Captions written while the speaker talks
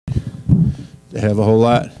to have a whole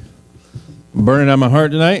lot burning on my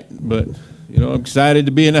heart tonight, but I'm excited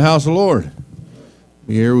to be in the house of the Lord.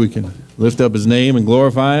 Here we can lift up His name and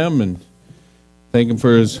glorify Him and thank Him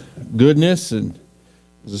for His goodness. And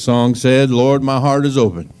as the song said, Lord, my heart is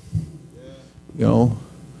open.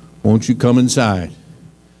 Won't you come inside?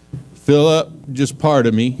 Fill up just part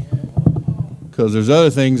of me, because there's other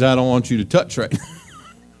things I don't want you to touch right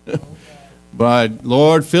now. But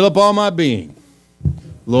Lord, fill up all my being.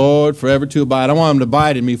 Lord, forever to abide. I want Him to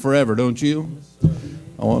abide in me forever, don't you?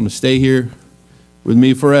 I want Him to stay here with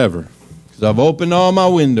me forever, because I've opened all my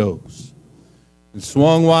windows and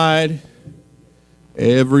swung wide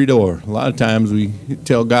every door. A lot of times we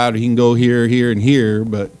tell God He can go here, here, and here,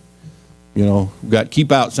 but we've got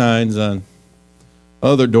keep out signs on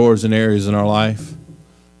other doors and areas in our life.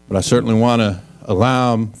 But I certainly want to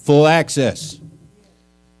allow Him full access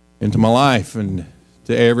into my life and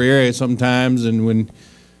to every area sometimes. And when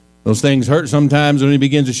those things hurt sometimes, when He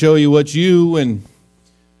begins to show you what's you and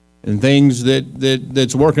things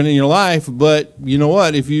that's working in your life. But you know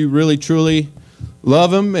what? If you really truly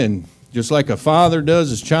love Him, and just like a father does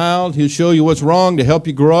his child, He'll show you what's wrong to help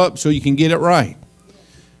you grow up so you can get it right.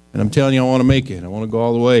 And I'm telling you, I want to make it. I want to go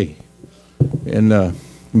all the way and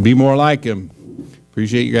be more like Him.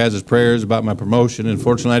 Appreciate you guys' prayers about my promotion.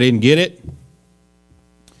 Unfortunately, I didn't get it.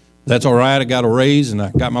 That's all right. I got a raise, and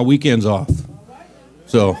I got my weekends off.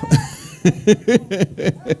 So,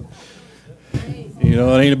 it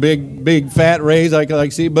ain't a big fat raise like I like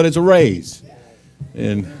to see, but it's a raise.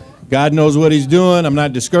 And God knows what He's doing. I'm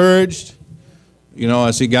not discouraged.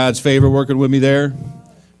 I see God's favor working with me there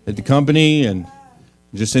at the company, and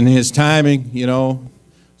just in His timing.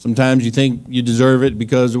 Sometimes you think you deserve it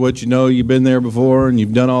because of what you've been there before, and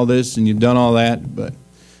you've done all this and you've done all that. But,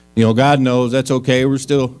 God knows that's okay. We're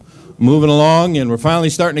still moving along, and we're finally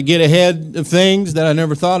starting to get ahead of things that I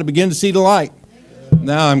never thought I'd begin to see the light.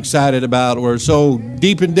 Now I'm excited about it. We're so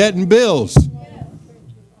deep in debt and bills.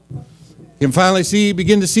 Can finally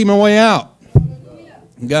begin to see my way out.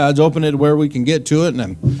 God's opened it where we can get to it, and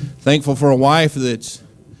I'm thankful for a wife that's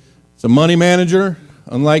a money manager,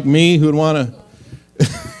 unlike me, who would want to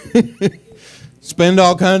spend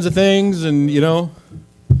all kinds of things, and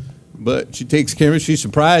but she takes care of it. She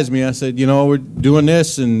surprised me. I said, we're doing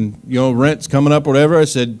this, and rent's coming up or whatever. I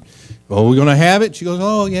said, well, we're going to have it? She goes,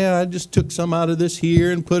 oh yeah, I just took some out of this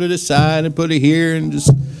here and put it aside and put it here, and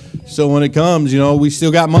just so when it comes, we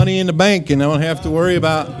still got money in the bank, and I don't have to worry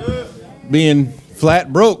about being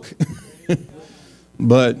flat broke.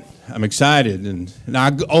 But I'm excited, and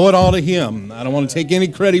I owe it all to Him. I don't want to take any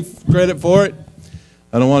credit for it.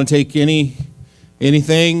 I don't want to take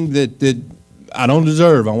anything that I don't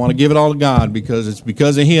deserve. I want to give it all to God, because it's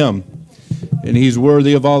because of Him, and He's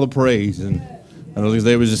worthy of all the praise. And I know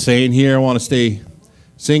there was a saying here, I want to stay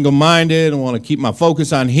single-minded. I want to keep my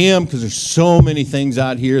focus on Him, because there's so many things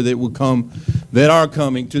out here that are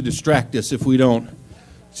coming to distract us if we don't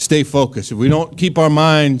stay focused. If we don't keep our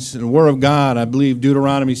minds in the Word of God. I believe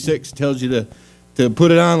Deuteronomy 6 tells you to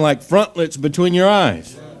put it on like frontlets between your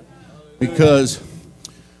eyes, because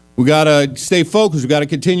we got to stay focused. We got to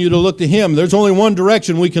continue to look to Him. There's only one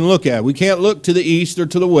direction we can look at. We can't look to the east or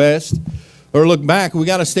to the west or look back. We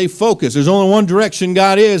got to stay focused. There's only one direction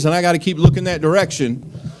God is, and I got to keep looking that direction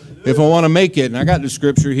if I want to make it. And I got the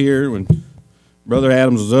scripture here when Brother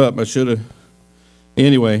Adams was up. I should have.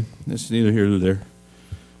 Anyway, that's neither here nor there.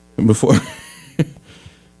 Before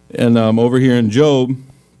and over here in Job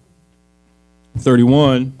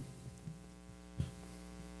 31.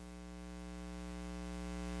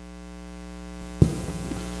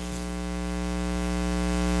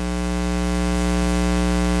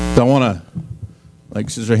 So I want to, like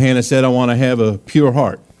Sister Hannah said, I want to have a pure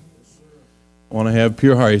heart. I want to have a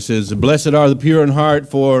pure heart. He says, blessed are the pure in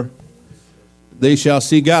heart, for they shall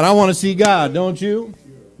see God. I want to see God, don't you?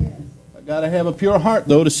 I got to have a pure heart,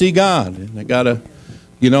 though, to see God. And I got to,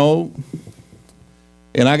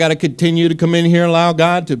 and I got to continue to come in here and allow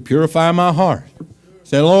God to purify my heart.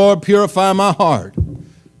 Say, Lord, purify my heart.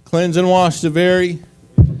 Cleanse and wash the very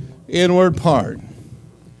inward part.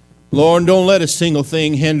 Lord, don't let a single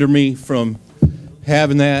thing hinder me from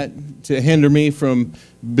having that, to hinder me from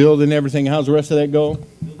building everything. How's the rest of that go?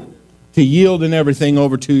 To yielding everything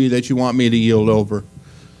over to you that you want me to yield over.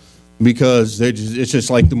 Because it's just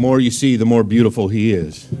like the more you see, the more beautiful He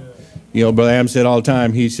is. Brother Adam said all the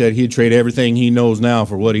time, he said he'd trade everything he knows now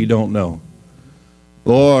for what he don't know.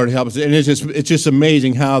 Lord, help us. And it's just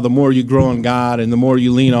amazing how the more you grow in God and the more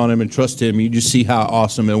you lean on Him and trust Him, you just see how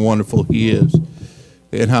awesome and wonderful He is.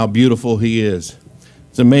 And how beautiful He is.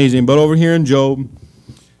 It's amazing. But over here in Job,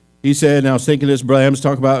 he said, and I was thinking this, Brother Adams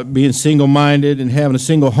talking about being single-minded and having a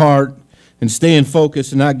single heart and staying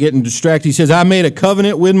focused and not getting distracted. He says, I made a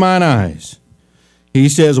covenant with mine eyes. He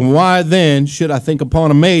says, why then should I think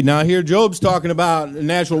upon a maid? Now here Job's talking about a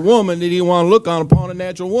natural woman that he want to look on upon a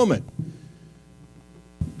natural woman.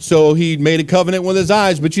 So he made a covenant with his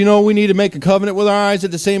eyes. But you know, we need to make a covenant with our eyes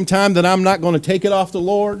at the same time, that I'm not going to take it off the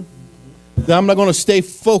Lord. That I'm not going to stay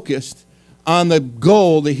focused on the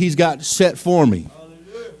goal that he's got set for me.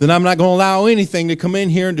 That I'm not going to allow anything to come in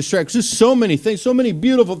here and distract. There's so many things, so many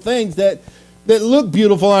beautiful things that look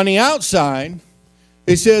beautiful on the outside.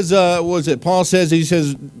 It says, Paul says, he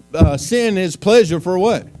says, sin is pleasure for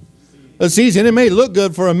what? A season. It may look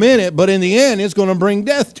good for a minute, but in the end, it's going to bring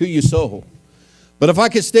death to your soul. But if I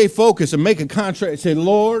could stay focused and make a contract and say,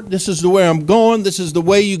 Lord, this is the way I'm going. This is the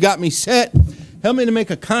way you got me set. Help me to make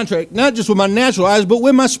a contract, not just with my natural eyes, but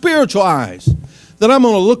with my spiritual eyes. That I'm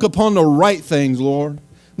going to look upon the right things, Lord.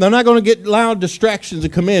 And I'm not going to get loud distractions to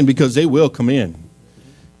come in, because they will come in.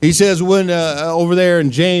 He says when over there in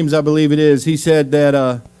James, I believe it is, he said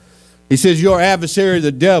that, he says, your adversary,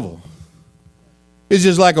 the devil, is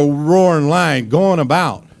just like a roaring lion going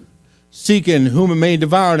about, seeking whom it may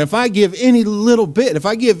devour. And if I give any little bit, if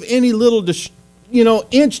I give any little,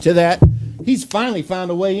 inch to that, he's finally found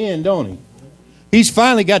a way in, don't he? He's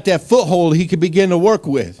finally got that foothold he could begin to work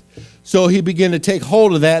with. So he began to take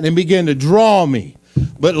hold of that and begin to draw me.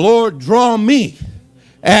 But Lord, draw me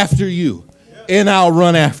after you, and I'll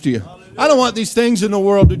run after you. I don't want these things in the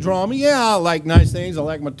world to draw me. Yeah, I like nice things. I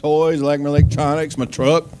like my toys. I like my electronics, my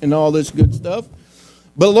truck, and all this good stuff.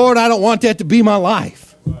 But Lord, I don't want that to be my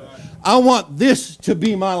life. I want this to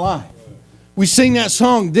be my life. We sing that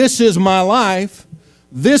song, this is my life.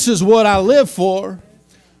 This is what I live for.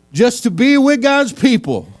 Just to be with God's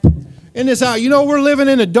people in this hour. You know, we're living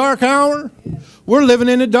in a dark hour. We're living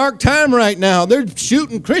in a dark time right now. They're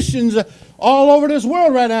shooting Christians all over this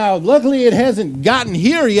world right now. Luckily, it hasn't gotten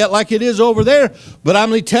here yet like it is over there. But I'm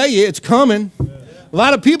going to tell you, it's coming. A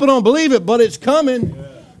lot of people don't believe it, but it's coming.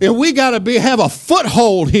 And we got to have a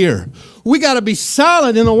foothold here. We got to be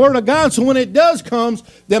solid in the Word of God, so when it does come,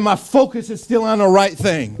 then my focus is still on the right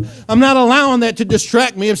thing. I'm not allowing that to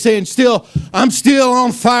distract me. I'm saying I'm still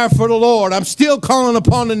on fire for the Lord. I'm still calling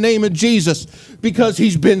upon the name of Jesus, because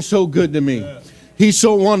he's been so good to me. He's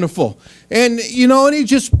so wonderful. And, and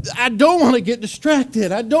I don't want to get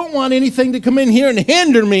distracted. I don't want anything to come in here and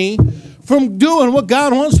hinder me from doing what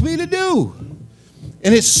God wants me to do.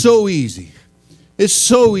 And it's so easy. It's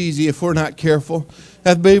so easy if we're not careful.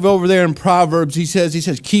 I believe over there in Proverbs, he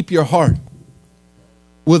says, keep your heart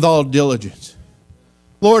with all diligence.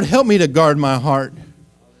 Lord, help me to guard my heart.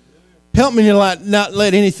 Help me to not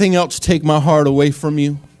let anything else take my heart away from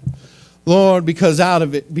you. Lord, because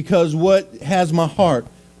what has my heart,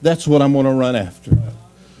 that's what I'm going to run after.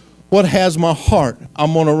 What has my heart,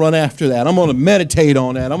 I'm going to run after that. I'm going to meditate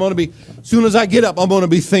on that. As soon as I get up, I'm going to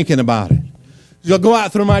be thinking about it. So I'll go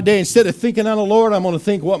out through my day, instead of thinking on the Lord, I'm going to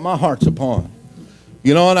think what my heart's upon.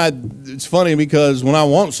 And it's funny, because when I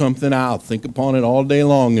want something, I'll think upon it all day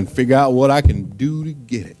long and figure out what I can do to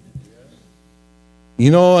get it.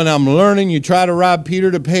 And I'm learning, you try to rob Peter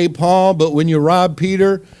to pay Paul, but when you rob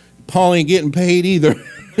Peter, Paul ain't getting paid either.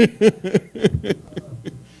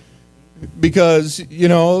 Because,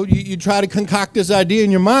 you try to concoct this idea in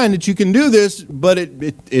your mind that you can do this, but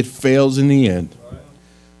it fails in the end.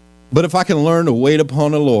 But if I can learn to wait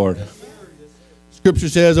upon the Lord. Scripture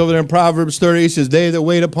says over there in Proverbs 30, it says, they that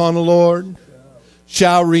wait upon the Lord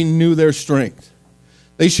shall renew their strength.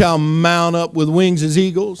 They shall mount up with wings as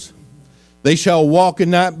eagles. They shall walk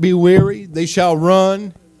and not be weary. They shall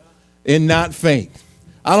run and not faint.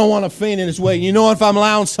 I don't want to faint in this way. If I'm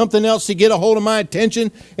allowing something else to get a hold of my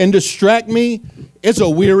attention and distract me, it's a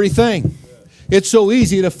weary thing. It's so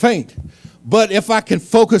easy to faint. But if I can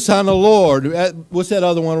focus on the Lord, what's that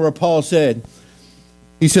other one where Paul said?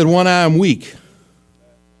 He said, when I am weak.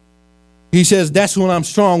 He says, that's when I'm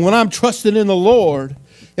strong. When I'm trusting in the Lord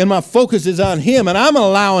and my focus is on him and I'm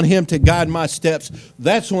allowing him to guide my steps,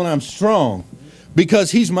 that's when I'm strong,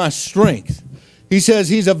 because he's my strength. He says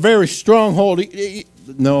he's a very stronghold.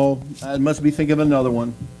 No, I must be thinking of another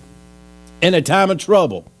one. In a time of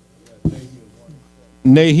trouble.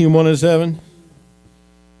 Nahum 1:7.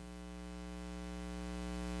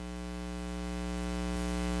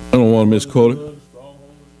 I don't want to misquote it.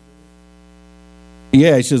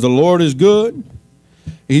 Yeah, he says, the Lord is good.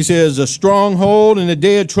 He says, a stronghold in the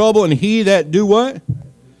day of trouble, and he that do what?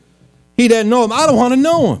 He that know him. I don't want to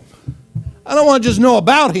know him. I don't want to just know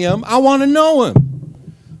about him. I want to know him.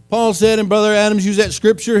 Paul said, and Brother Adams used that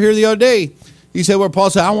scripture here the other day. He said, where Paul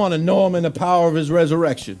said, I want to know him in the power of his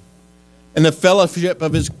resurrection and the fellowship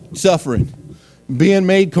of his suffering, being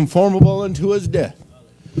made conformable unto his death.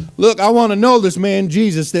 Look, I want to know this man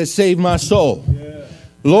Jesus that saved my soul. Yeah.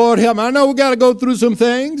 Lord help me. I know we got to go through some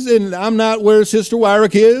things, and I'm not where Sister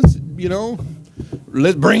Wyrick is, you know.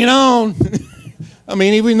 Let's bring it on. I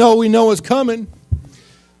mean, even though we know it's coming.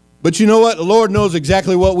 But you know what? The Lord knows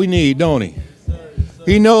exactly what we need, don't he?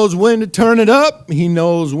 He knows when to turn it up. He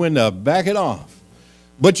knows when to back it off.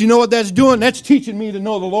 But you know what that's doing? That's teaching me to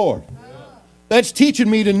know the Lord. That's teaching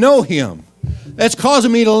me to know him. That's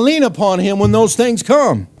causing me to lean upon him when those things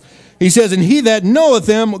come. He says, and he that knoweth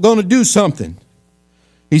them are going to do something.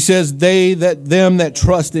 He says, them that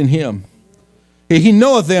trust in him. He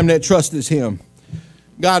knoweth them that trust in him.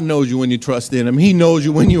 God knows you when you trust in him. He knows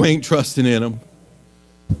you when you ain't trusting in him.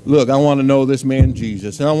 Look, I want to know this man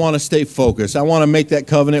Jesus, and I want to stay focused. I want to make that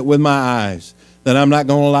covenant with my eyes that I'm not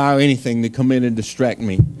going to allow anything to come in and distract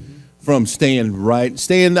me from staying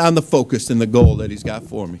on the focus and the goal that he's got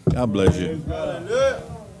for me. God bless you.